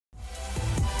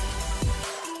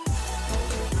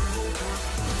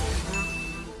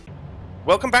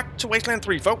Welcome back to Wasteland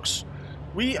 3, folks.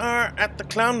 We are at the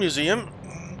Clown Museum,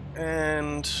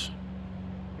 and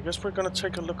I guess we're going to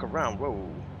take a look around. Whoa.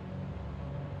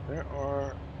 There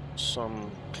are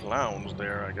some clowns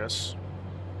there, I guess.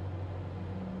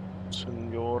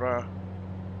 Senora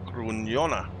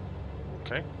Gruñona.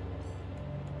 Okay.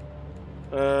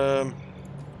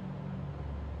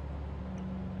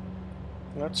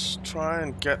 Let's try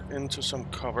and get into some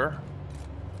cover.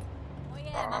 Oh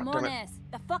yeah, Mamones.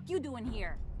 The fuck you doing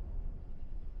here?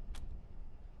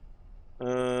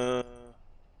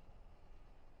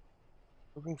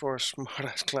 Looking for a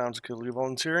smart-ass clown to kill. You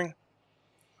volunteering?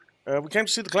 We came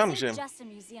to see the Clown Museum. It's just a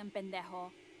museum, pendejo.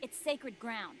 It's sacred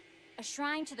ground. A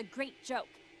shrine to the great joke.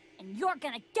 And you're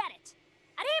gonna get it!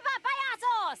 Arriba,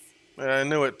 payasos! I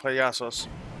knew it, payasos.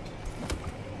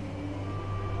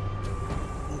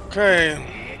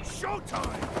 Okay. It's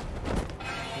showtime!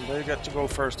 And they get to go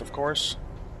first, of course.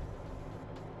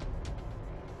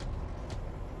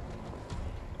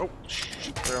 Oh,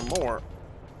 shit, there are more.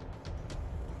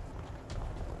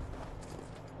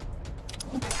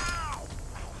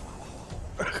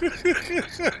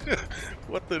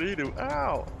 What did he do?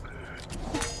 Ow!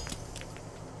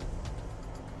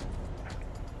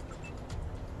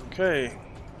 Okay.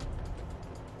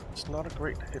 It's not a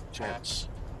great hit chance.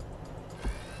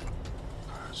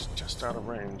 It's just out of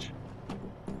range.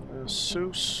 There's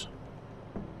Seuss.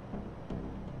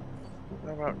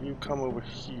 How about you come over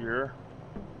here?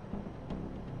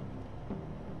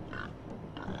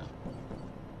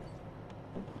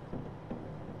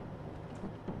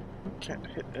 Can't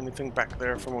hit anything back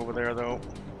there from over there, though.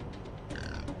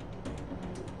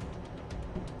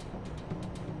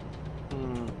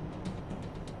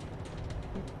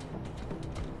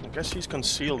 I guess he's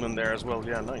concealed in there as well.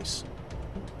 Yeah, nice.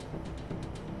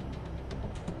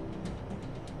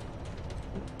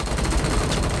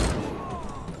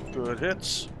 Good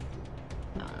hits.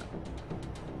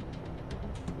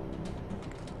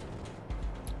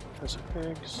 Professor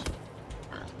Higgs.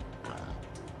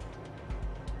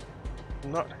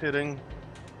 Not hitting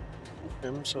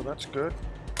him, so that's good.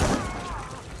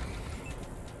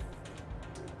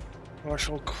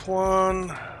 Marshal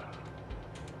Kwan.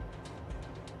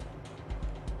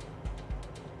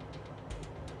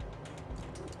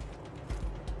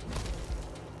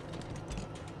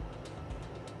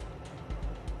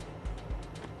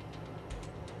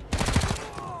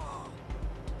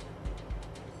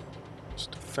 Let's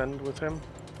defend with him.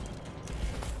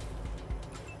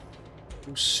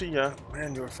 Lucia,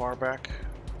 man, you're far back.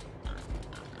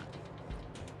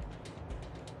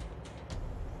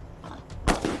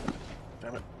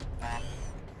 Damn it.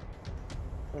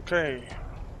 Okay.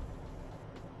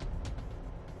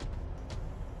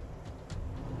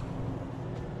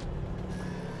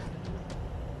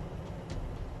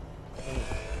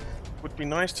 Would be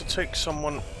nice to take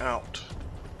someone out.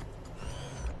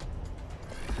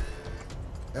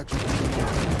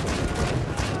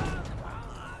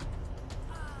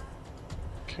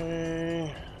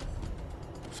 Okay,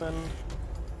 Fen,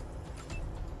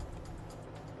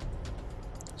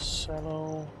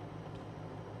 Cello,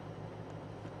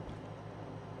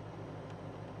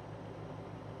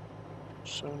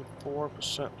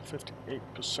 %,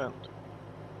 58%.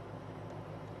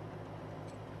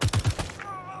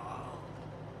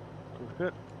 Good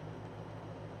hit.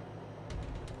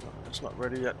 No, it's not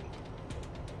ready yet.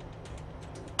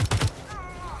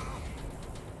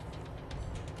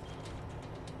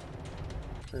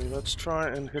 Okay, let's try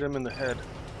and hit him in the head.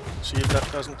 See if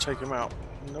that doesn't take him out.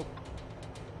 Nope.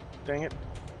 Dang it.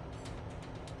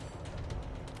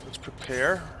 Let's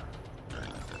prepare.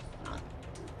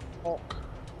 Hulk.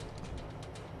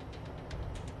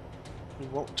 We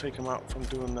won't take him out from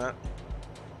doing that.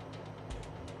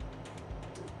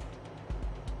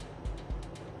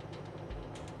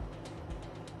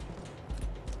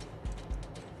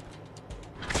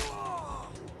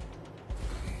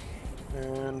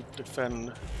 And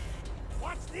defend.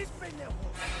 What's this, pendejo?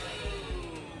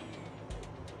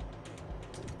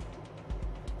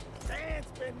 Dance,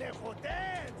 pendejo,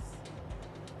 dance!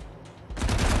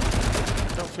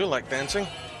 Don't feel like dancing.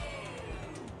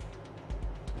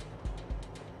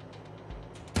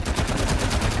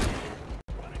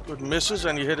 Good misses,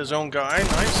 and he hit his own guy.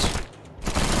 Nice.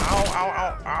 Ow, ow,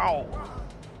 ow, ow.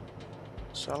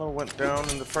 Salo went down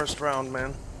in the first round,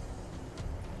 man.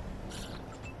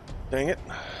 Dang it.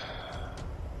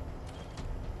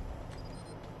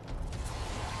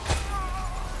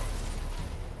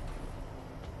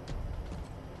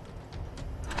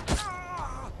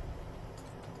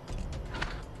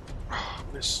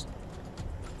 Miss.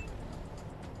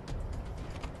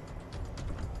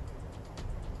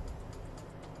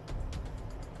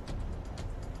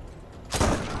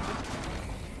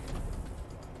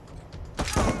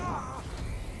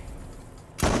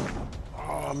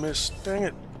 missed. Dang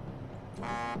it.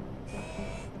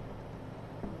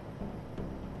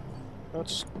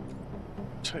 Let's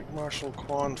take Marshal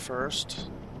Quan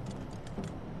first.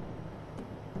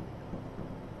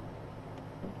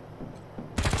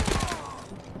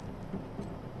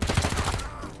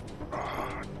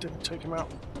 Didn't take him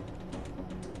out.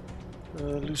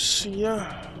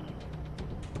 Lucia.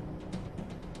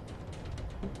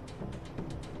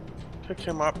 Pick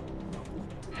him up.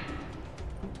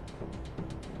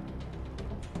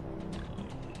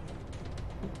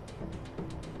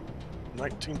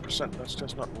 %, that's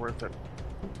just not worth it.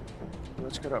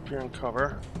 Let's get up here and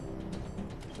cover.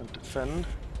 And defend.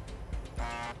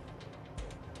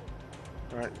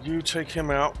 Alright, you take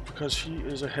him out because he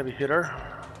is a heavy hitter.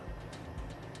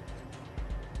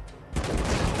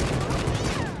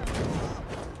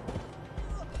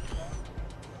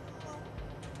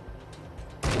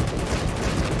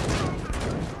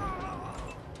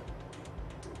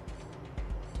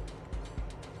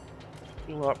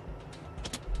 Heal up.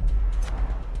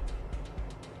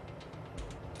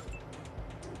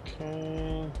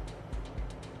 Okay.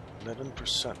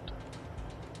 11%.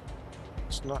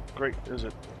 It's not great, is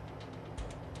it?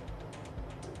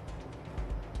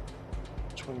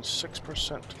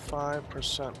 26%,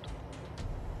 5%.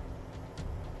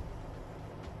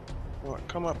 Alright,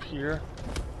 come up here.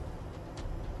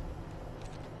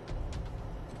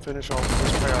 Finish off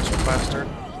this Patriarch bastard.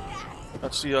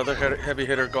 That's the other heavy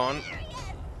hitter gone.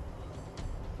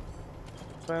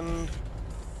 Defend.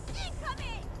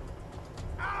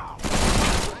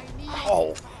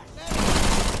 Oh!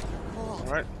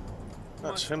 Alright.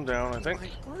 That's him down, I think.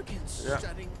 Yeah.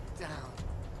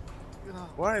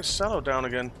 Why is Cello down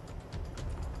again?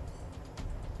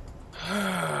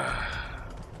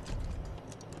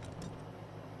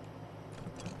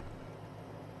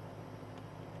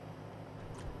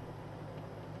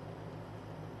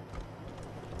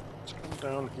 Let's come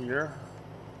down here.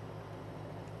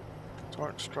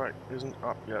 Torch Strike isn't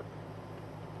up yet.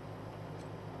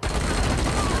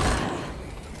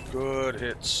 Good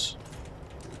hits.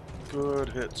 Good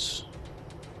hits.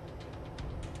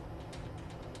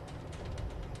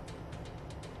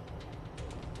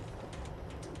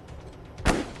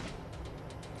 Right,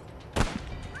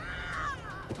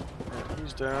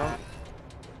 he's down.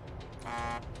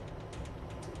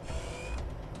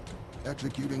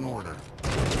 Executing order.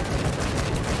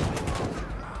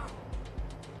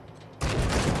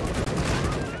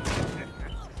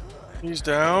 He's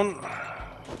down.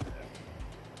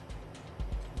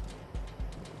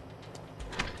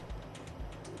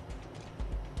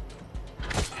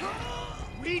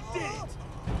 We did it!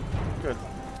 Good.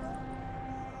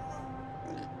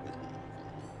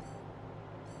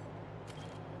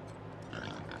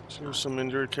 So some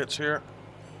injury kits here.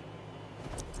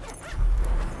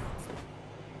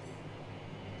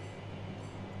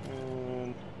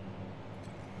 And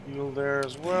heal there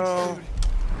as well.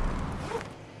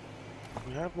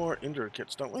 We have more injury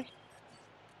kits, don't we?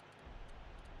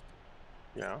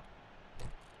 Yeah.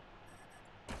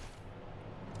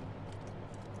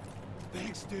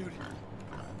 Thanks, dude.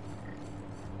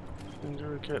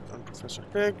 Injury kit on Professor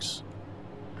Higgs.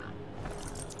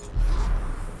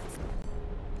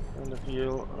 And a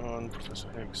heal on Professor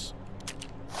Higgs.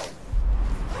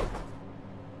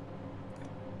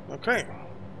 Okay.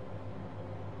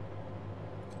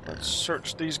 Let's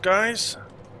search these guys.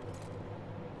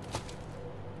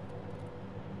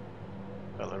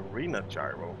 Ballerina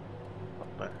gyro.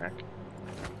 What the heck?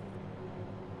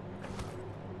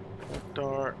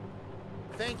 Dart.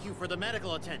 Thank you for the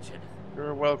medical attention.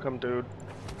 You're welcome, dude.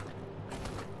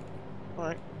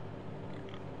 Alright.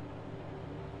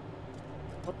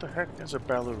 What the heck is a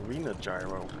ballerina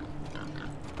gyro?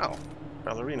 Oh,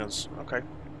 ballerinas. Okay.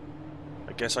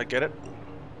 I guess I get it.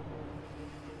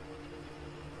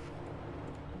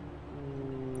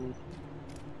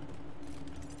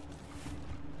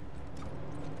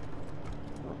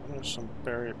 Oh, there's some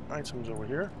buried items over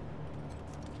here.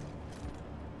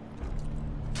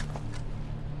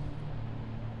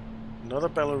 Another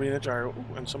ballerina gyro.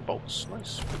 Ooh, and some bolts.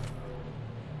 Nice.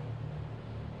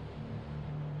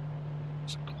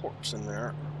 There's a corpse in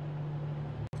there.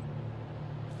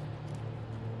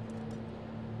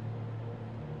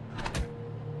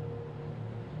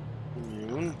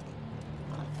 Immune.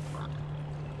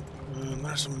 And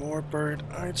there's some more buried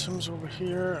items over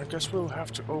here. I guess we'll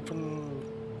have to open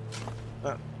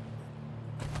that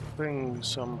thing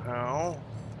somehow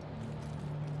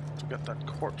to get that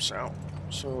corpse out.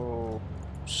 So,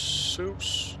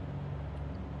 suits.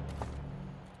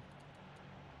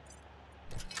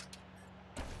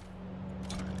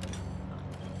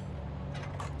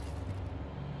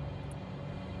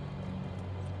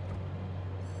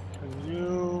 And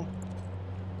you...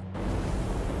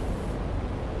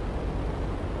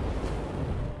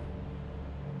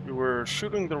 You were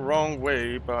shooting the wrong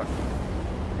way, but...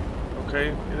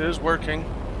 Okay, it is working.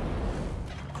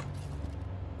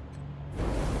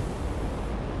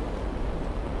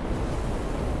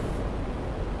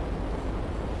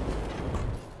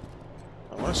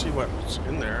 I want to see what's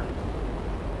in there.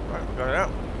 Alright, we got it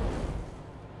out.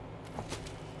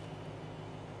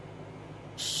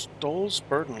 Stole's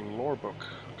Burden lore book.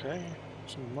 Okay,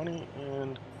 some money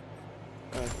and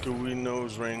a gooey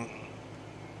nose ring.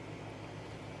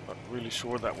 Not really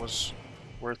sure that was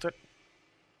worth it.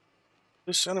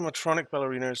 This animatronic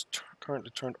ballerina is currently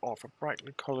turned off. A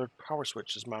brightly colored power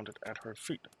switch is mounted at her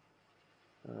feet.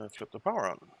 Flip the power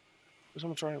on. This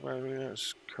animatronic ballerina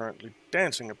is currently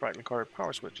dancing. A brightly colored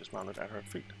power switch is mounted at her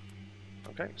feet.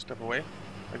 Okay, step away.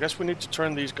 I guess we need to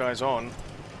turn these guys on.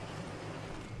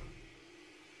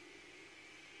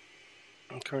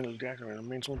 I'm currently deactivating. The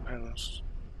main panel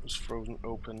is frozen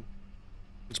open.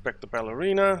 Inspect the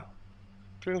ballerina.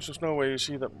 Clearing some snow away, you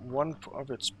see that one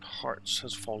of its parts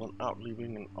has fallen out,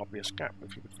 leaving an obvious gap.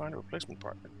 If you could find a replacement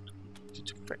part, it's easy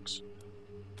to fix.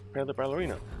 Repair the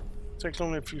ballerina. It takes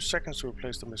only a few seconds to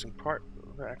replace the missing part.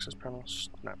 The access panel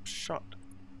snaps shut.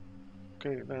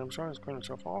 Okay, then I'm sorry, it's currently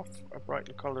itself off. A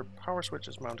brightly colored power switch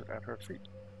is mounted at her feet.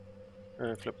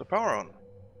 Flip the power on.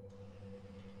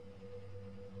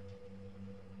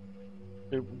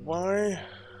 Okay, why?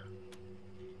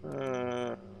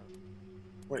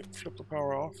 Wait, flip the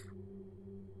power off.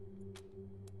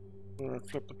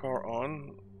 Flip the power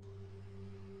on.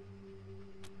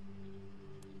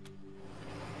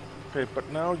 Okay, but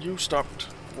now you stopped.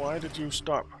 Why did you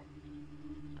stop?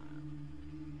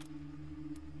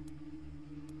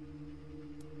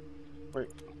 Wait.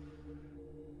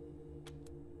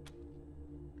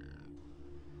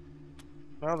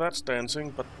 Now that's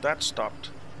dancing, but that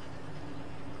stopped.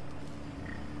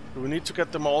 Do we need to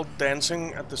get them all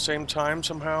dancing at the same time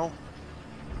somehow?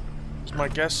 Is my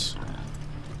guess.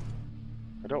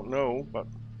 I don't know, but...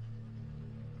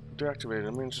 Deactivated.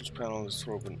 The main switch panel is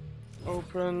open.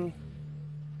 Open.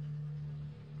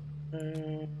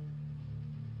 Okay.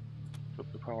 Flip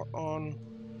the power on.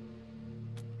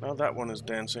 Now that one is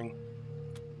dancing.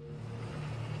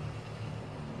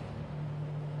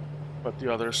 But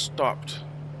the others stopped.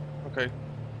 Okay.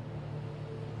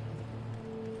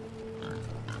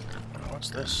 What's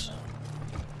this?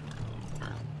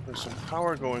 There's some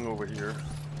power going over here.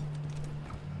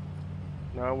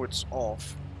 Now it's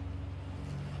off.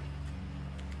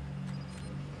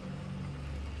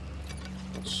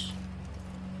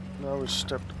 Now we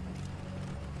stepped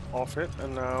off it,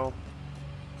 and now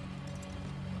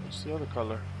what's the other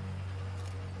color?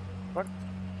 What?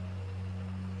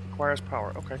 Requires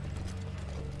power. Okay.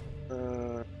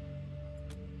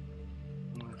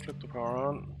 Flip the power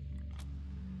on.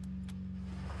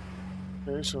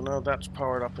 Okay, so now that's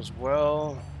powered up as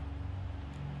well.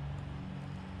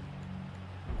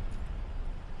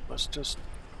 Let's just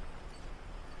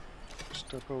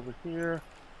step over here.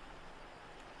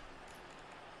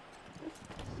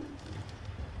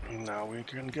 And now we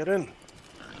can get in.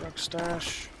 Drug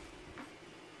stash.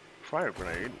 Fire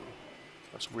grenade.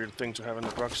 That's a weird thing to have in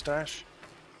the drug stash.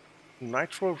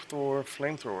 Nitro Thor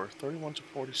flamethrower. 31 to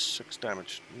 46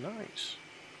 damage. Nice.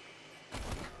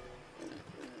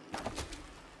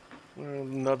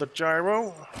 Another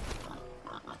gyro.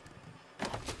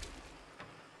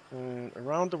 And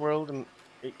around the world in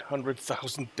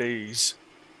 800,000 days.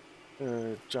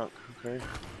 Junk, okay.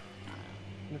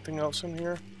 Anything else in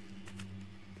here?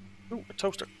 Ooh, a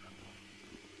toaster.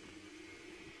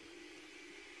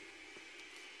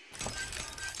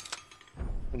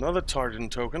 Another Tartan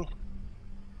token.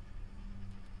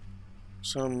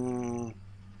 Some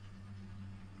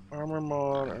armor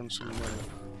mod and some money.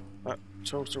 That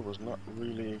toaster was not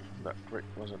really that great,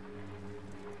 was it?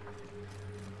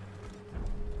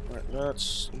 Right,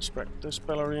 let's inspect this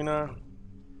ballerina.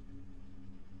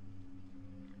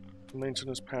 The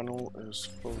maintenance panel is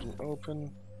frozen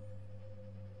open.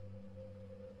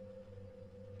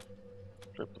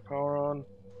 Flip the power on.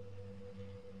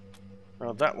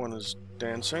 Now that one is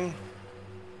dancing.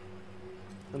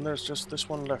 And there's just this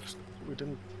one left. We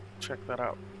didn't check that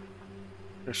out.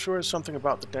 There sure is something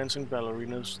about the dancing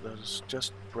ballerinas that is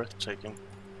just breathtaking.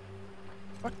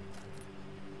 What?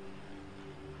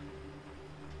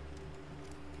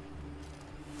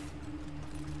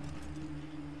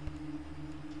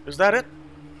 Is that it?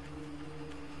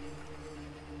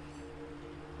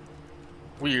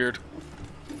 Weird.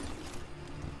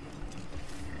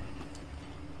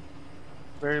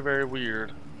 Very, very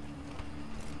weird.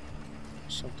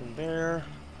 Something there.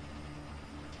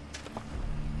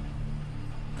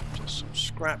 some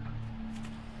scrap.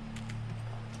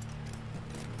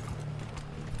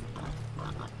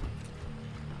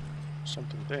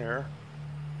 Something there.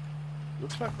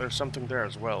 Looks like there's something there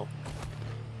as well.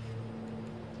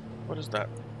 What is that?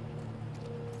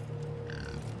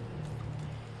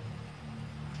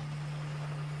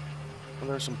 And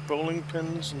there's some bowling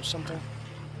pins and something.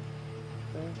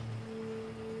 Okay.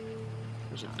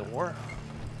 There's a door.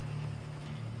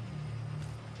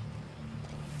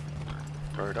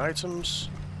 Third items.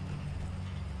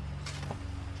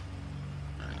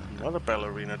 Another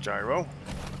ballerina gyro.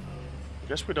 I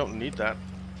guess we don't need that.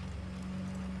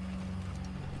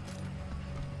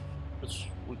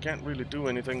 We can't really do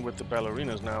anything with the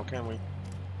ballerinas now, can we?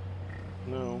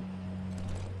 No.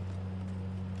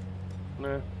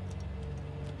 Nah.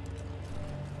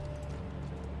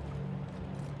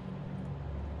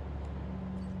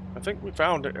 I think we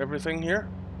found everything here.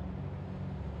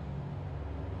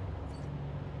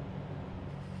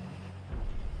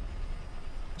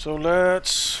 So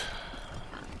let's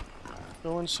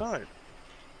go inside.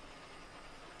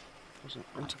 There's an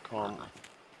intercom.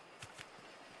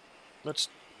 Let's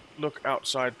look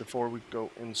outside before we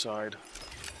go inside.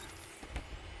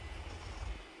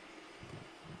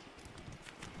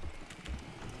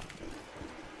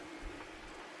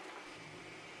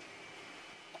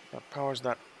 That powers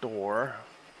that door.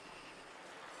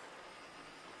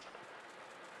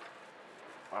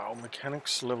 Wow,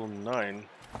 mechanics level 9.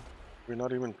 We're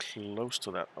not even close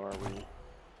to that, are we?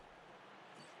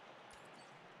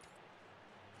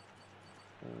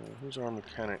 Who's our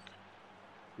mechanic?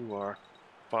 You are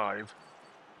 5.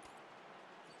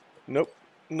 Nope,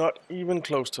 not even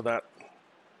close to that.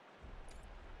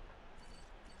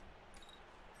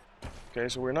 Okay,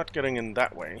 so we're not getting in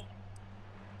that way.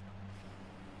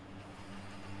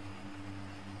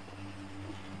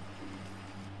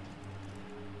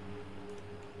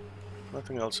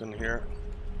 Nothing else in here.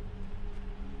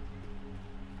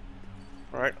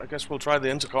 Alright, I guess we'll try the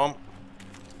intercom.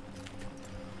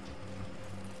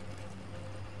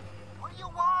 What do you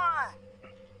want?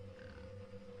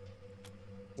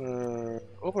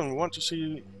 Open, we want to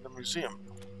see the museum.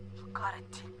 You got a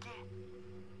ticket?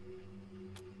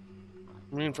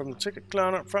 You mean from the ticket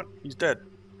clown up front? He's dead.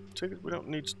 Ticket? We don't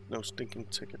need no stinking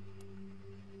ticket.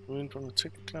 You mean from the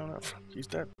ticket clown up front? He's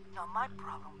dead. Not my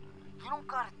problem. You don't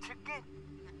got a ticket,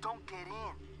 you don't get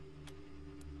in.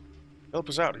 Help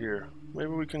us out here. Maybe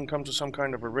we can come to some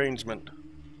kind of arrangement.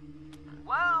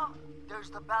 Well, there's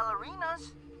the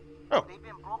ballerinas. Oh. They've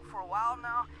been broke for a while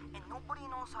now, and nobody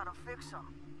knows how to fix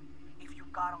them. If you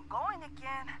got them going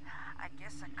again, I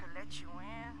guess I could let you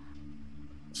in.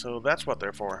 So that's what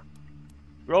they're for.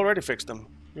 We already fixed them.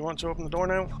 You want to open the door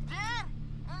now? You did?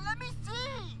 And let me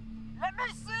see! Let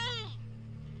me see!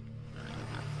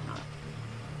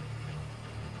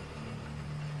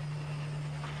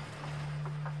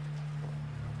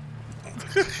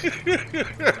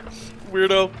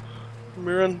 Weirdo.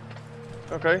 Mirren.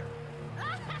 Okay. I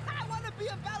want to be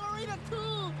a ballerina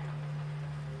too!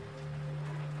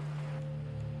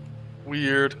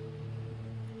 Weird.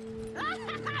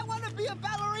 I want to be a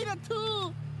ballerina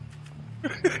too!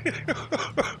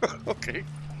 Okay.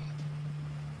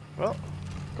 Well,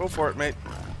 go for it, mate.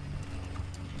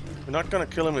 We're not gonna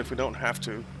kill him if we don't have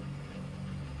to.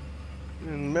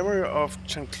 In memory of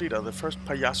Chanclita, the first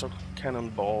payaso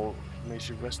cannonball, may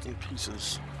she rest in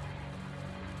pieces.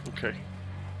 Okay.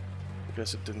 I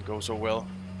guess it didn't go so well.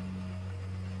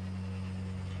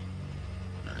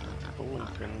 Bowling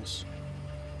pins.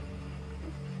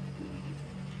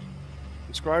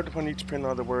 Inscribed upon each pin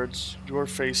are the words, "Your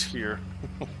face here."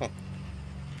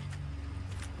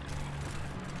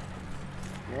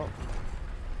 Well.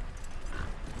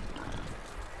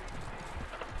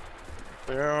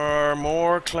 There are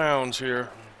more clowns here.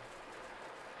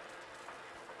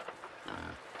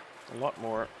 A lot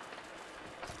more.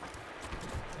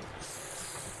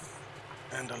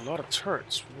 And a lot of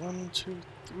turrets. 1, 2,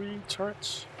 3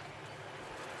 turrets.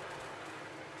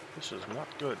 This is not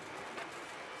good.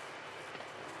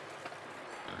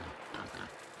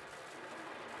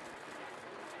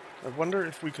 I wonder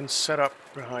if we can set up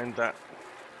behind that.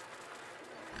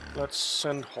 Let's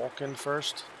send Hawk in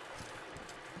first.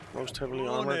 Most heavily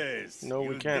armored. No,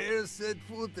 we can't. You dare set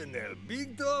foot in El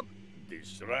Big Top? The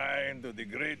shrine to the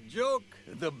great joke?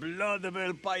 The blood of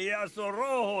El Payaso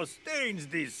Rojo stains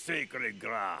this sacred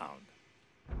ground.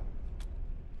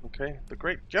 Okay, the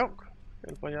great joke.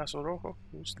 El Payaso Rojo.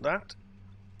 Who's that?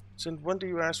 Since when do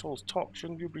you assholes talk?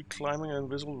 Shouldn't you be climbing an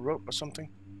invisible rope or something?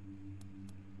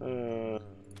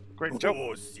 great joke.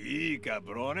 Oh, sí,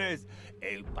 cabrones.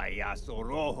 El payaso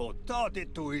rojo taught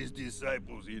it to his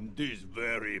disciples in this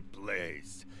very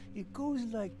place. It goes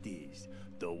like this.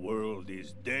 The world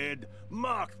is dead.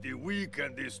 Mock the weak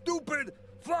and the stupid.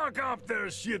 Fuck up their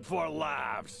shit for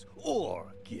laughs.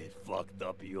 Or get fucked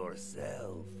up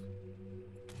yourself.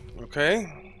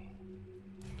 Okay.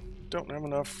 Don't have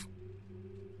enough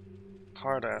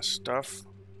hard-ass stuff.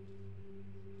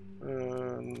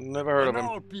 Never heard of When him.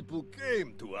 our people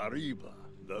came to Arriba,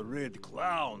 the Red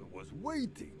Clown was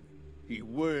waiting. He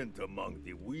went among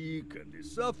the weak and the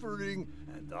suffering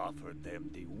and offered them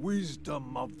the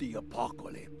wisdom of the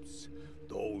apocalypse.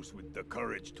 Those with the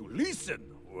courage to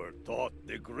listen were taught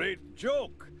the great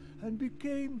joke and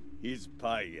became his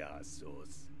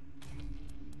payasos.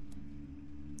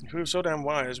 If he was so damn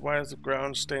wise, why is the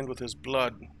ground stained with his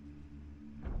blood?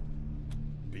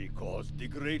 Because the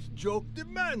great joke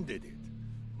demanded it.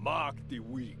 Mock the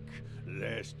weak,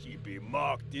 lest ye be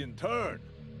mocked in turn.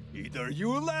 Either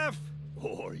you laugh,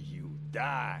 or you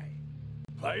die.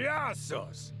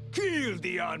 Payasos, kill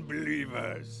the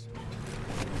unbelievers!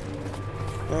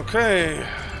 Okay.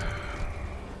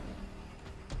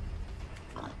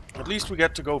 At least we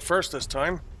get to go first this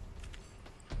time.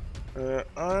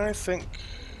 I think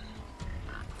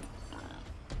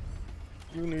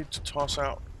you need to toss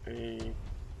out a...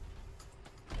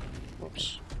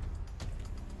 Whoops.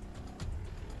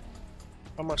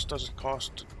 How much does it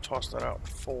cost to toss that out?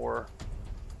 4.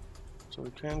 So we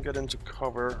can get into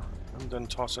cover and then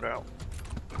toss it out.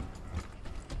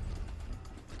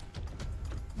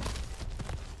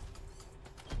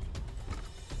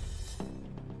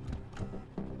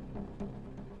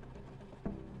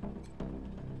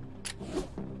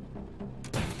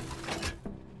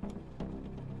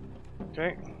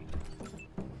 Okay.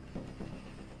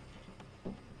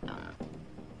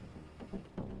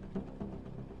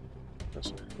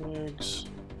 That's pigs.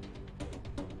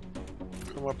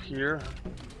 Come up here.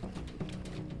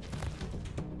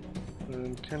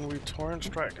 And can we torrent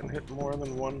strike and hit more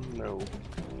than one? No.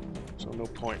 So no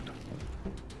point.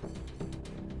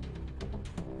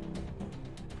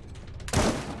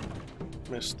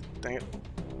 Missed. Dang it.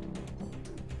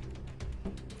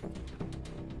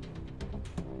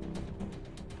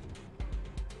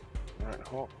 Alright,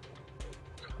 Hawk.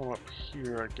 Come up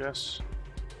here, I guess.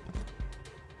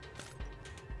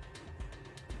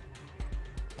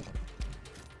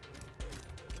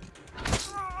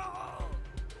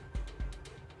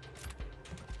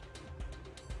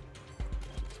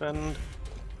 Defend.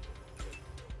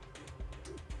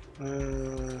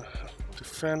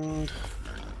 Defend.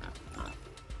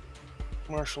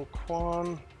 Marshal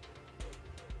Quan.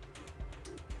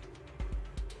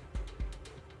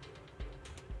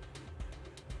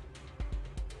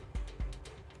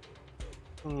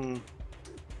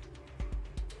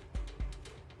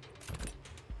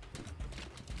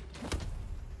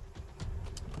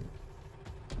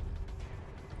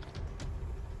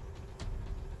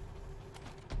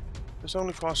 This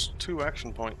only costs 2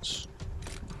 action points,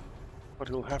 but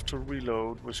he'll have to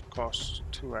reload, which costs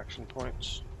 2 action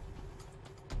points.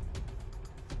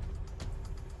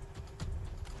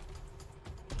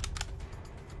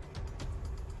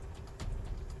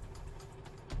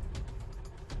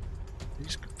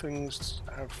 These things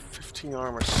have 15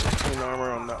 armor, 16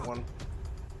 armor on that one.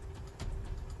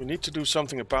 We need to do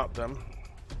something about them.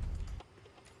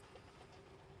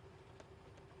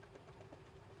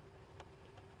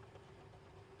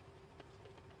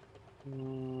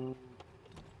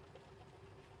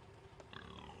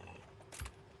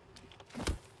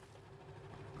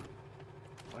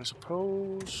 I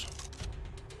suppose.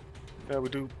 Yeah, we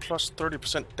do plus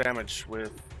 30% damage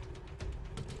with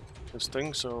this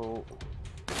thing, so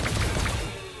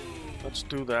let's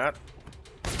do that.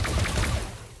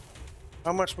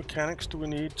 How much mechanics do we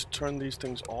need to turn these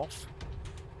things off?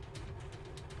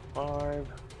 5,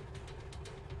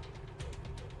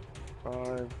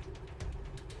 5,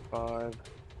 5.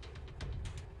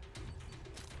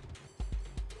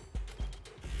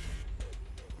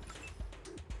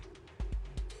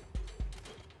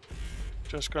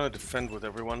 Just gonna defend with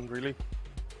everyone, really.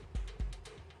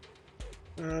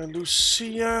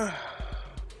 Lucia.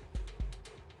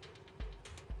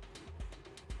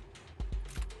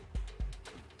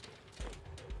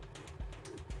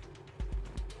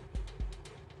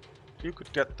 If you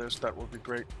could get this, that would be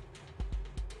great.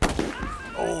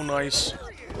 Oh, nice.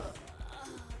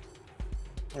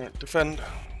 Alright, defend.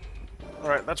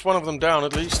 Alright, that's one of them down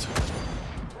at least.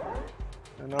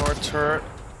 And our turret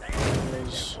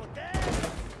is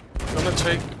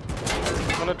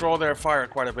gonna draw their fire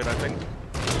quite a bit, I think.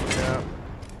 Yeah.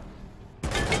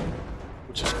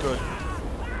 Which is good.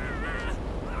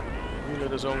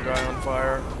 lit his own guy on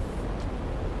fire.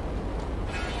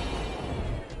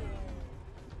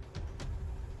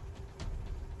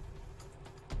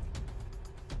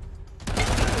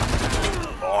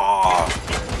 Oh!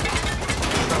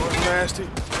 That was nasty.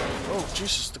 Oh,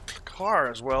 Jesus, the car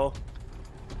as well.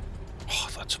 Oh,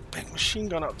 that's a big machine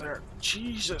gun up there.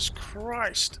 Jesus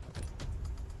Christ.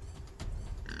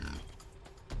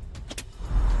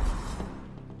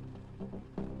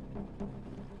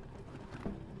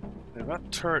 Yeah,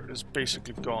 that turret is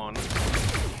basically gone.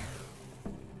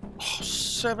 Oh,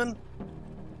 7?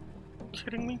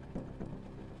 Kidding me?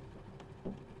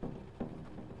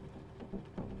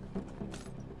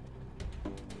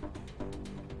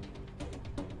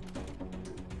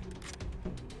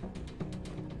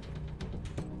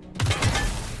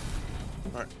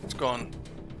 Alright, it's gone.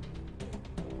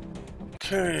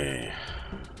 Okay.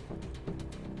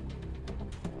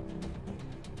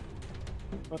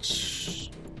 Let's...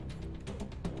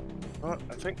 I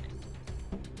think...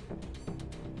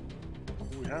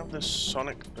 we have this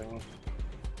sonic thing.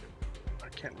 I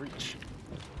can't reach.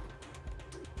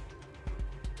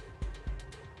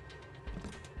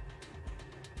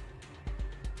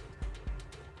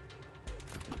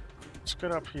 Let's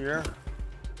get up here.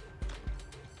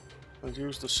 Let's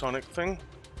use the sonic thing.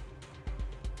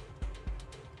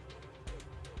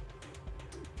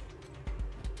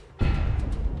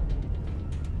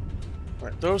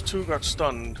 Right, those two got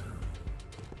stunned.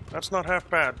 That's not half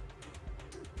bad.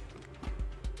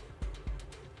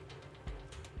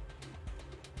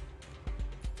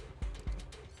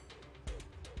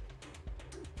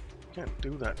 Can't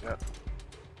do that yet.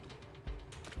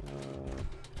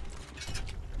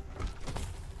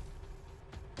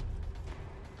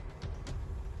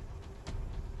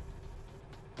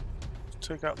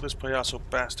 Take out this payaso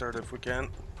bastard if we can.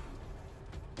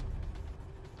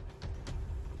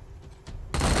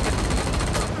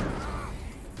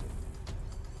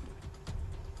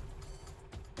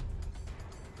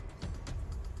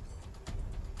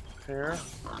 Here.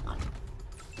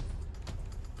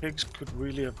 Pigs could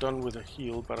really have done with a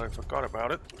heal, but I forgot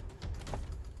about it.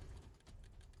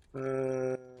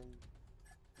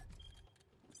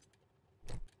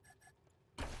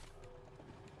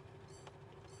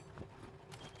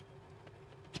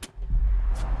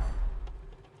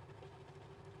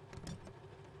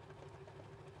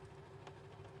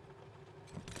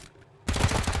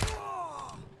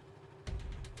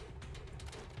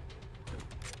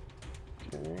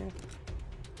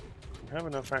 Have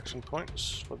enough action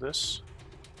points for this,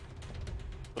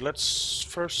 but let's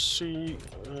first see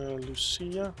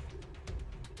Lucia.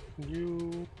 Can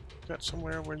you get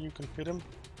somewhere where you can hit him?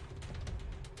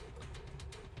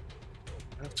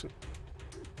 Have to.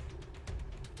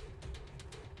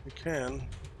 You can.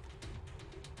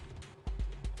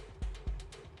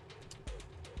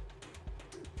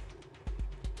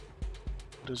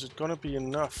 But is it gonna be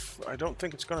enough? I don't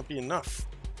think it's gonna be enough.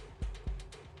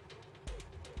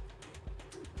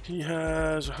 He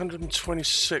has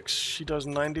 126, she does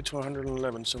 90 to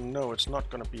 111, so no, it's not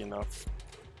going to be enough.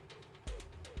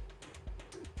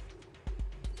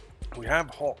 We have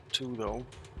Hawk too, though.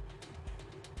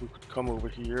 We could come over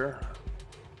here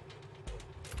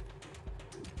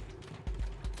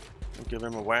and give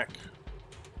him a whack.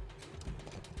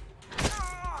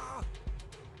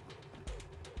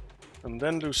 And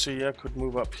then Lucia could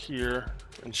move up here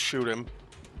and shoot him.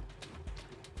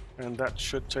 And that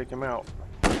should take him out.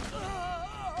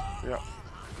 Yeah.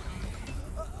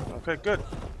 Okay, good.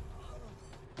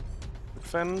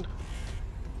 Defend.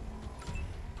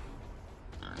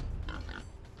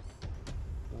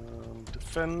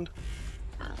 Defend.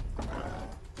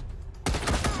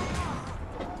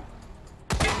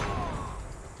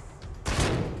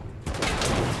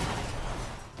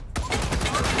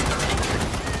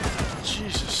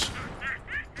 Jesus.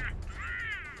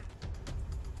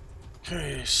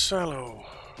 Okay, Sallow.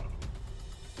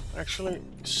 Actually,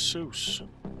 Seuss.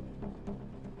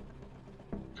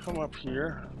 Come up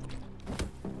here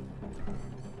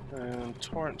and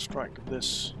torrent strike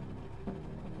this.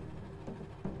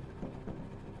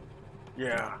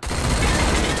 Yeah.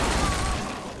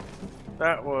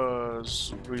 That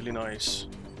was really nice.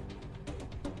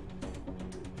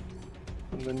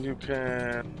 And then you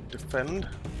can defend.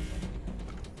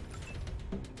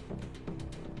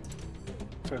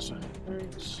 Professor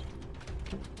Higgs.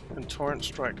 And torrent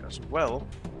strike as well.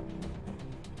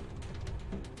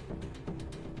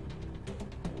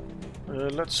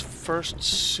 Let's first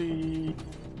see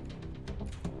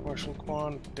Marshal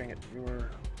Quan. Dang it, your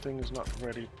thing is not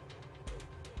ready.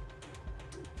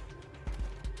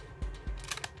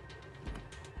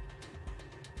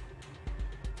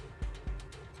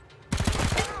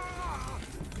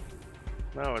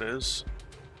 Now it is.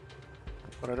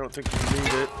 But I don't think you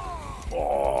need it.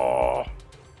 Oh!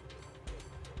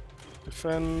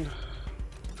 Defend.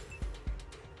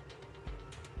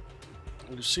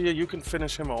 Lucia, you can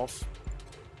finish him off.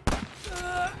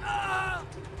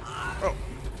 Oh,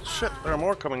 shit, there are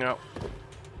more coming out.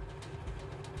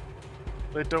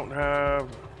 They don't have...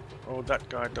 Oh, that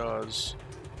guy does.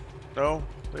 No,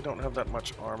 they don't have that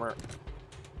much armor.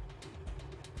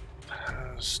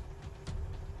 Has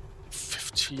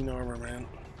 15 armor, man.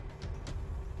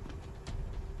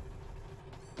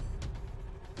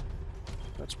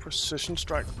 Let's precision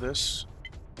strike this.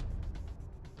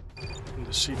 And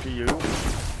the CPU.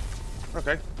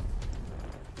 Okay.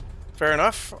 Fair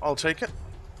enough, I'll take it.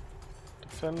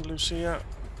 Defend Lucia.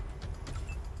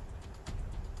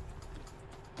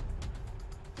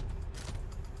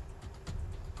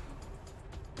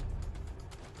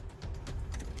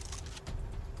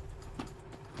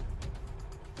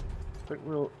 I think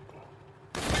we'll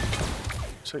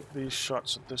take these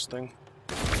shots at this thing.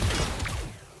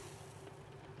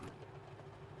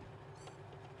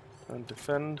 And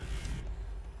defend.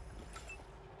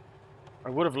 I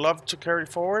would have loved to carry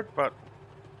forward, but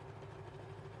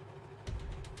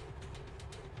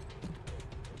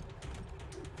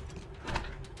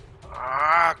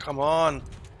come on.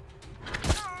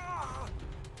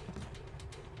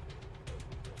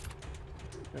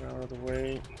 Get out of the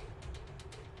way.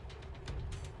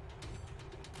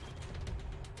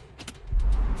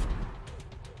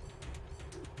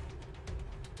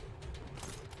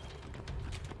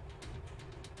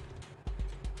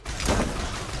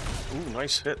 Ooh,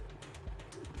 nice hit.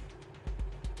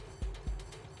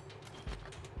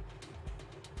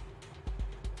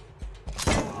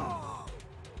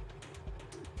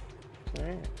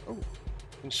 Okay. Oh,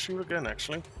 can shoot again,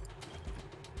 actually.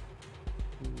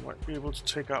 Might be able to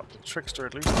take out the trickster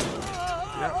at least.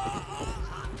 Yeah.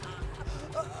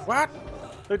 What?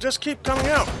 They just keep coming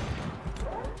out.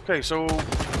 Okay, so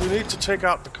we need to take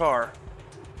out the car.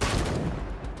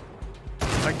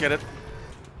 I get it.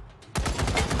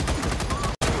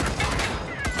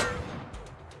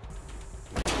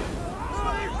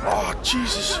 Oh,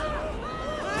 Jesus.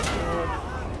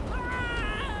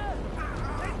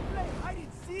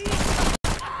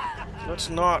 Let's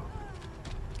not.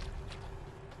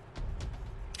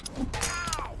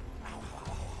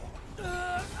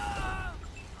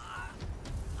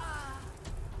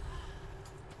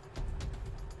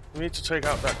 We need to take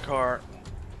out that car.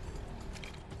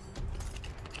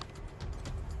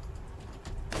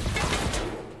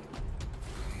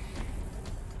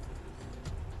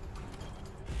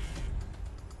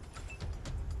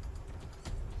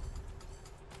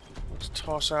 Let's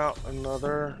toss out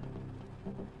another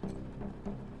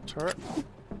turret.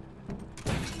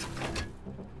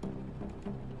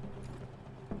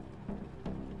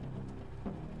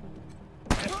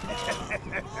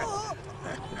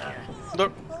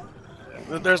 Look,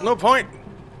 there's no point.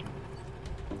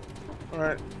 All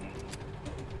right.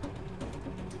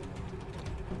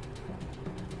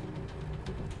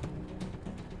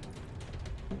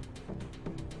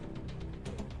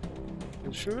 Can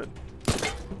you shoot it?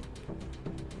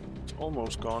 It's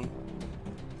almost gone.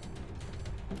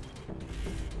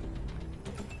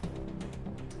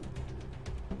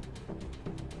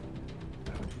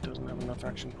 He doesn't have enough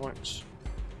action points.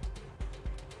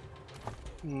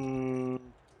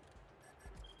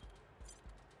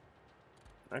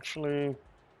 Actually,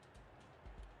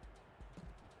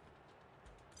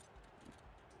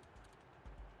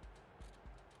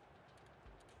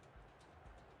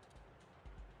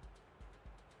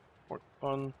 work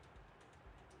fun.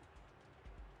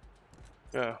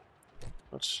 Yeah,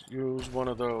 let's use one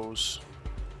of those.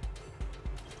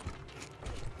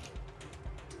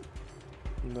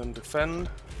 And then defend.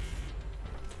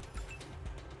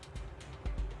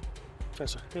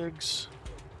 Professor Higgs.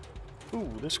 Ooh,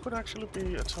 this could actually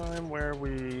be a time where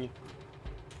we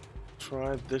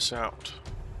try this out.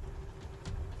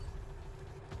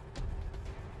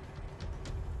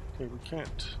 Okay, we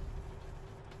can't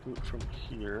do it from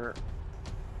here.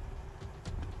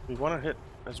 We want to hit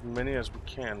as many as we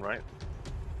can, right?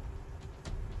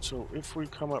 So if we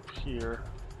come up here,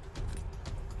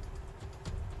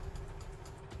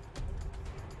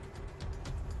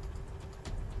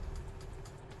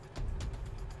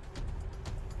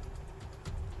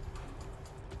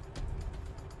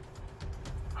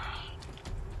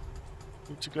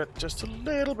 to get just a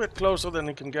little bit closer than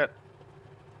he can get.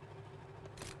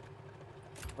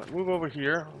 But move over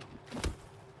here.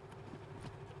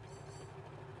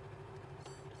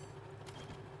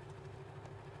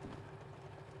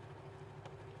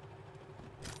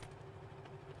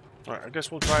 Alright, I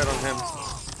guess we'll try it on him.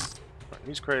 Right,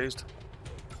 he's crazed.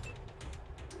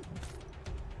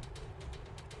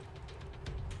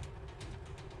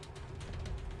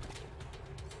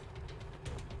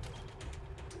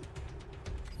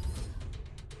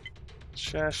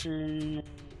 Chassis.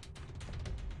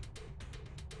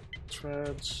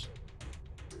 Treads.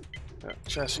 Yeah,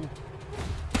 chassis.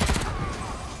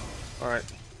 Alright.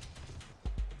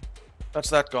 That's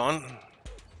that gone.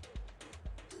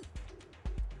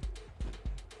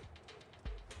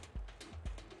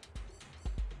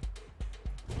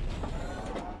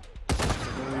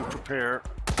 Then we prepare.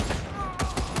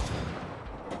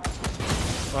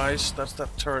 Nice, that's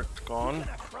that turret gone.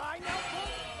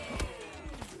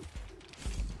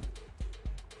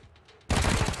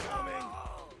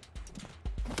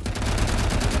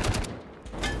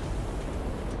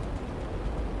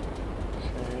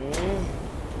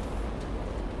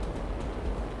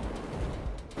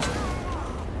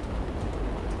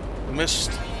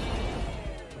 Missed.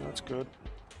 That's good.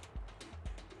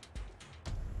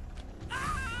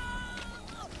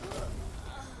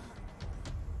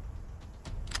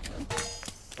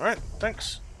 Alright,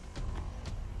 thanks.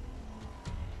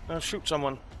 Now shoot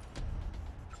someone.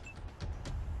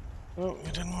 Oh,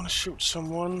 you didn't want to shoot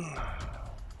someone.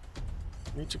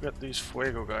 Need to get these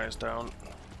Fuego guys down.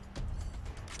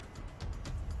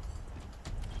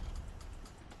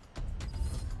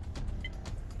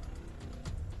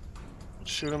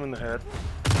 Shoot him in the head.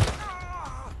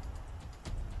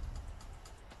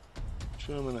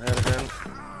 Shoot him in the head again.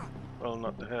 Well,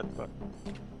 not the head, but...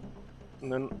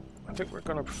 And then, I think we're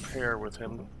gonna prepare with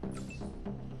him.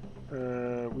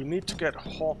 We need to get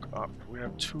Hawk up. We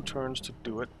have 2 turns to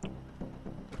do it.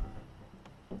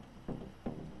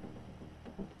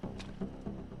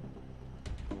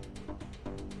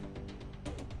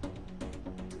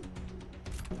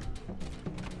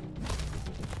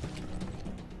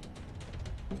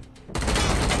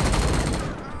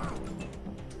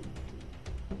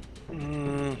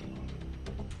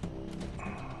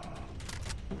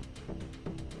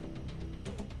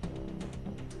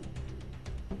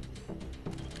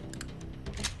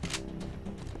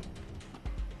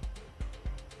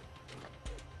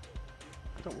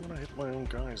 I don't want to hit my own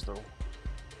guys, though.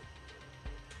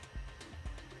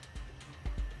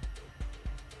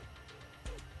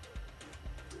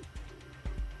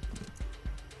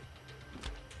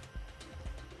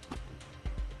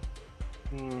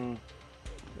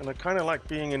 And I kind of like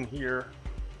being in here,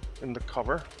 in the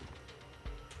cover.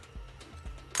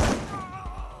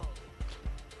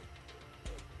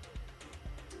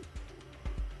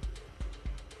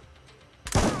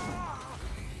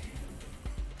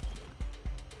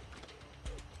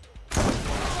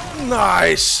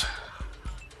 Nice!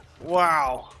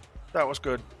 Wow, that was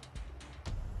good.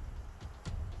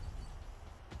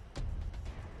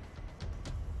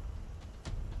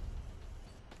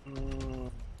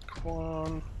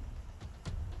 Quan.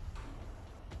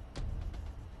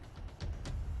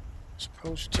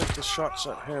 Suppose you take the shots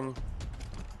at him.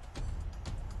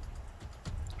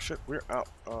 Shit, we're out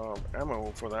of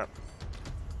ammo for that.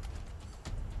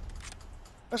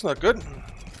 That's not good.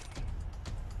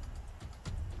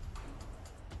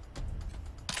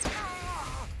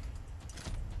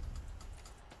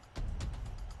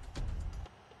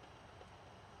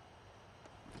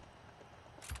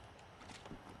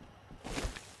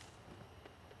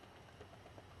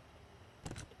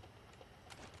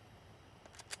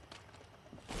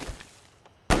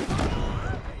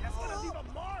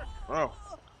 Oh,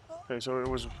 okay, so it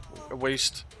was a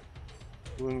waste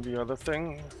doing the other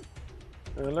thing.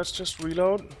 Let's just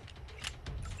reload.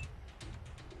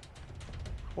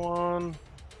 One.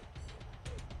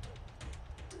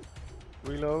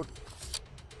 Reload.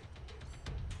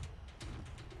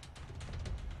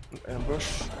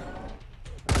 Ambush.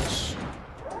 Yes.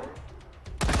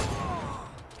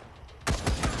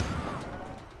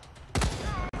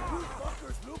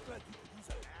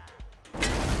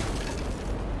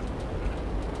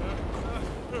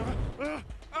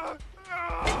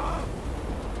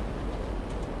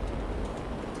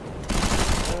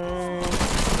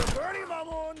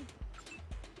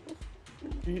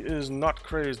 He is not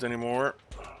crazed anymore.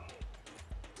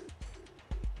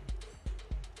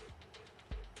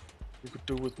 We could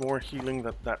do with more healing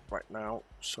than that right now,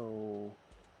 so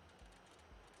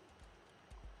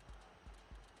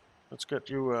let's get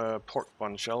you a pork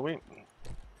bun, shall we?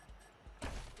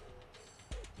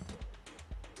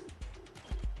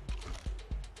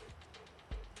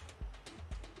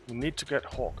 We need to get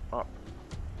Hawk up,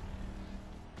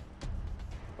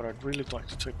 but I'd really like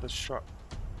to take this shot.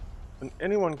 Can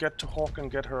anyone get to Hawk and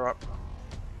get her up?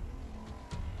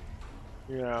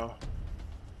 Yeah.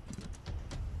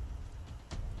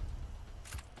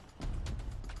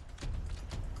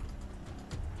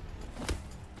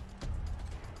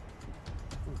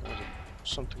 Ooh, there's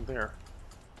something there.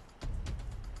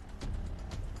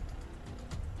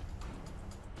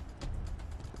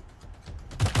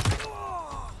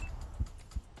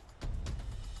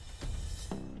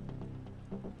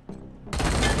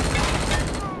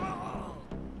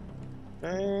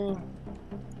 Okay.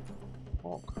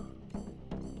 Walk.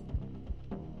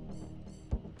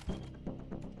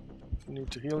 You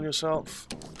need to heal yourself.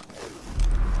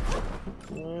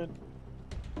 Good.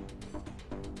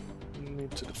 You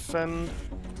need to defend.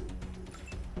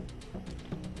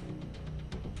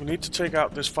 We need to take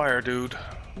out this fire dude.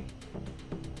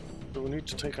 But we need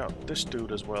to take out this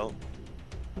dude as well.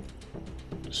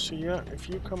 See ya, if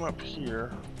you come up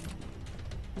here,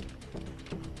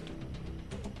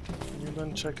 you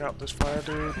then check out this fire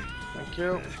dude. Thank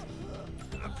you.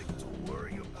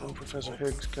 And Professor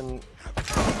Higgs can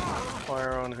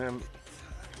fire on him.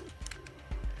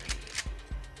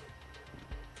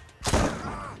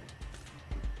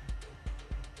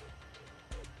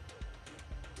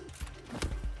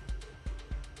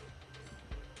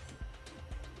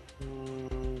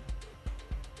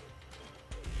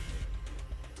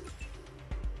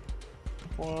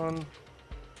 One.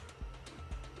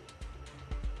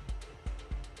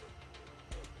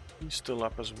 He's still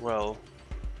up as well.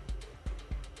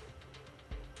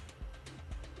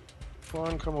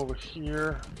 One, come over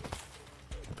here.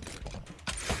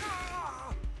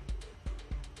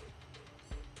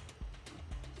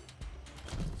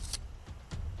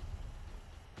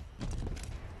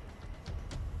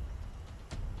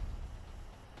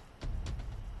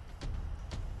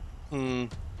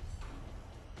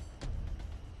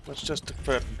 Let's just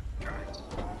defend. Right,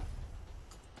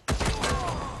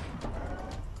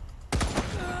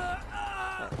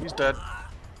 he's dead.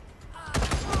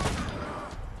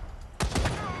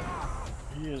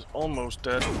 He is almost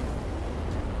dead.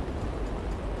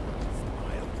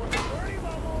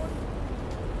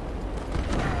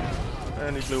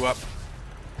 And he blew up.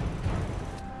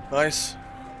 Nice.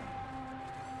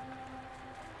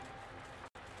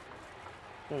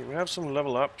 Okay, we have some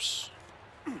level ups.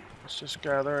 Let's just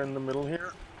gather in the middle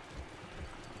here.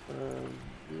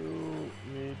 You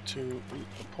need to eat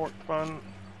the pork bun.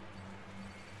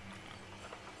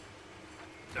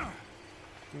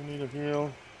 You need a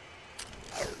heal.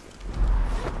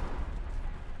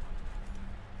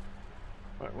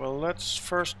 Right, well, let's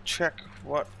first check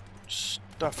what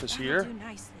stuff is here.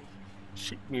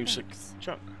 Sheet music. Thanks.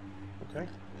 Junk. Okay.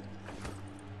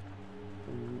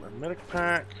 A medic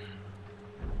pack.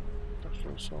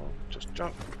 So just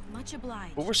junk. Much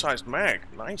obliged. Oversized mag.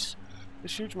 Nice.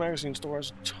 This huge magazine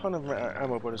stores a ton of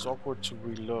ammo, but it's awkward to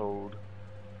reload.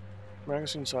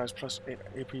 Magazine size plus 8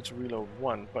 AP to reload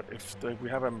 1. But if we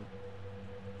have a,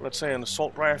 let's say, an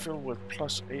assault rifle with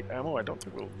plus 8 ammo, I don't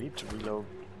think we'll need to reload.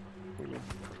 Really.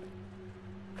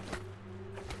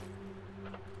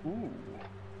 Ooh.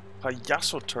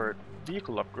 Payaso turret.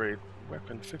 Vehicle upgrade.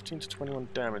 Weapon 15 to 21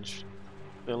 damage.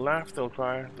 They'll laugh, they'll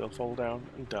cry, they'll fall down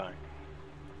and die.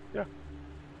 Yeah.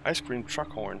 Ice cream truck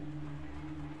horn.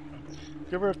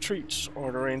 Giver of treats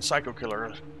or the rain psycho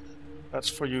killer. That's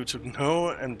for you to know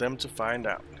and them to find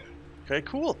out. Okay,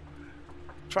 cool.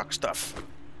 Truck stuff.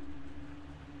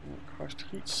 Crushed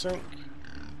heat sink.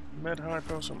 Med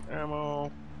hypo, some ammo.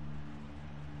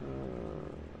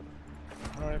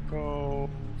 Hypo,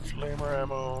 flamer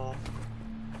ammo.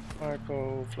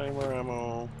 Hypo, flamer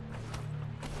ammo.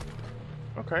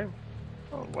 Okay.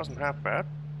 Well, it wasn't half bad.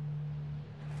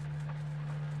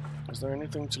 Is there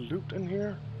anything to loot in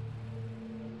here?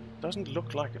 Doesn't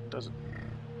look like it, does it?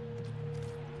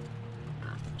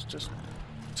 Let's just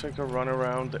take a run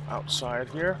around the outside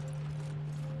here.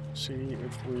 See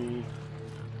if we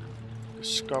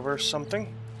discover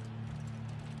something.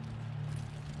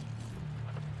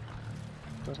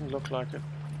 Doesn't look like it.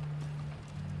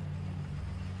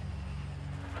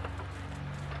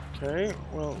 Okay,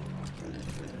 well,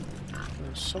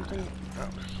 there's something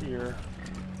out here.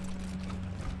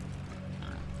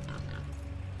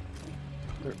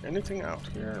 Is there anything out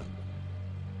here?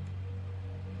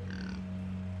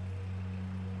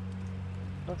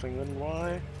 Nothing, then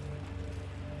why?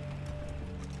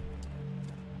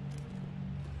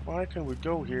 Why can we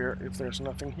go here if there's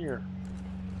nothing here?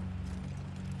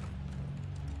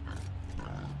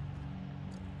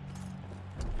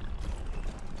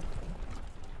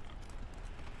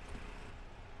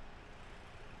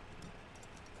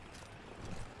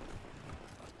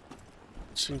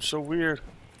 It seems so weird.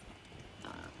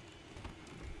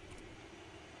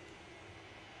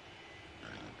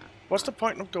 What's the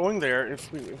point of going there if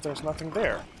there's nothing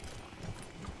there?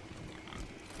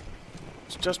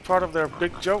 It's just part of their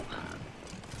big joke.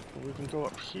 We can go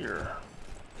up here.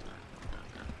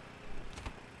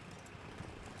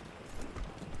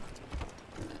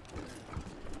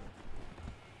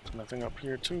 There's nothing up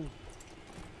here too.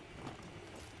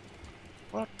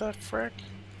 What the frick?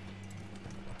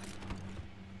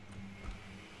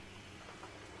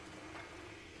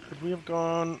 Could we have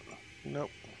gone? Nope.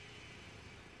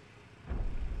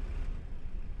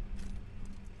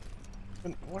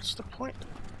 And what's the point?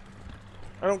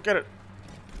 I don't get it.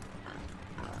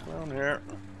 Down here.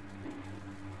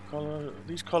 Color.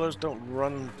 These colors don't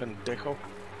run, pendejo.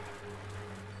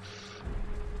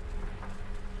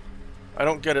 I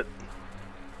don't get it.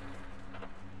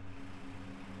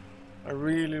 I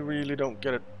really, really don't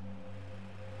get it.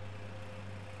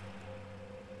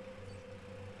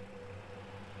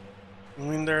 I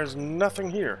mean, there's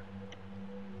nothing here.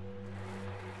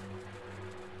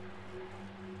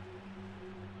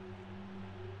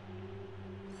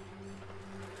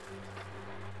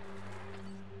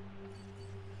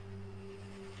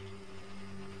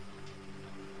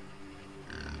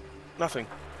 Nothing.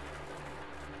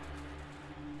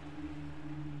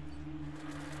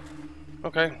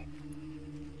 Okay.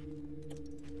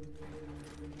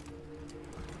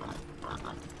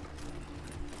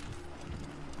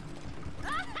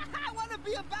 I want to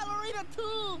be a ballerina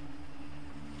too.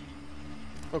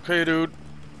 Okay, dude.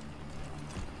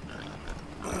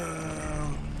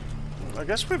 I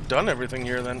guess we've done everything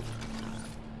here then.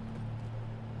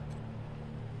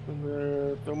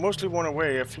 Though mostly worn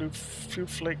away, a few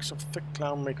flakes of thick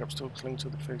clown makeup still cling to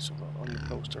the face of on the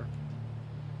poster.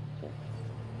 Okay.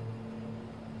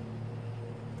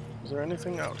 Is there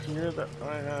anything out here that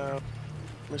I have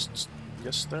missed?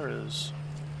 Yes, there is.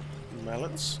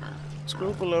 Mallets.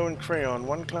 Scribbled below in crayon.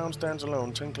 1 clown stands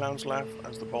alone. 10 clowns laugh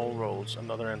as the ball rolls.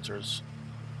 Another enters.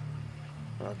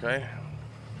 Okay.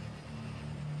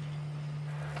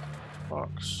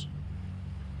 Box.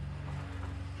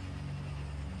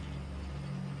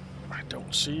 I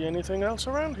don't see anything else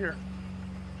around here.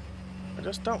 I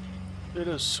just don't. It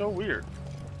is so weird.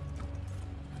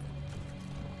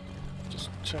 Just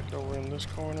check over in this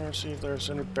corner, see if there's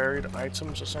any buried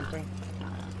items or something.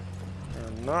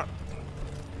 Or not.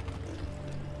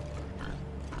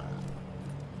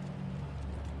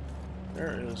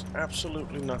 There is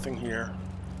absolutely nothing here.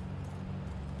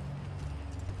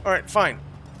 Alright, fine.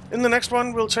 In the next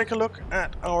one, we'll take a look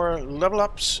at our level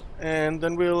ups, and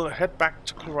then we'll head back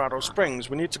to Colorado Springs.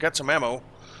 We need to get some ammo.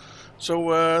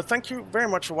 So, thank you very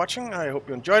much for watching. I hope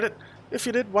you enjoyed it. If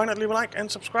you did, why not leave a like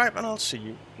and subscribe, and I'll see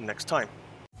you next time.